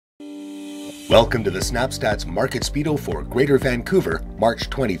Welcome to the SnapStats Market Speedo for Greater Vancouver, March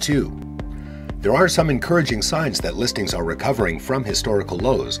 22. There are some encouraging signs that listings are recovering from historical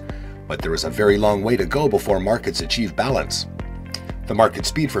lows, but there is a very long way to go before markets achieve balance. The market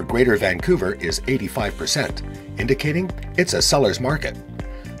speed for Greater Vancouver is 85%, indicating it's a seller's market.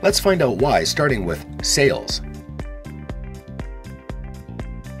 Let's find out why, starting with sales.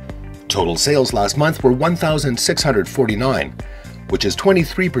 Total sales last month were 1,649, which is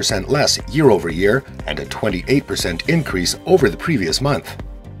 23% less year over year and a 28% increase over the previous month.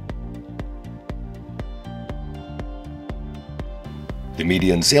 The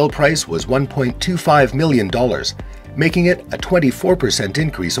median sale price was $1.25 million, making it a 24%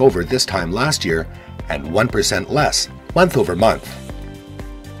 increase over this time last year and 1% less month over month.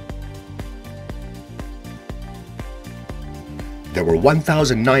 There were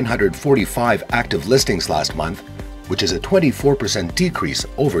 1,945 active listings last month, which is a 24% decrease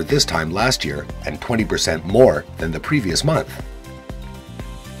over this time last year and 20% more than the previous month.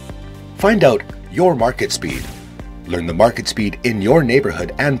 Find out your market speed. Learn the market speed in your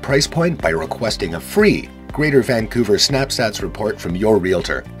neighborhood and price point by requesting a free Greater Vancouver SnapStats report from your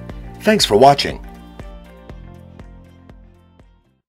realtor. Thanks for watching.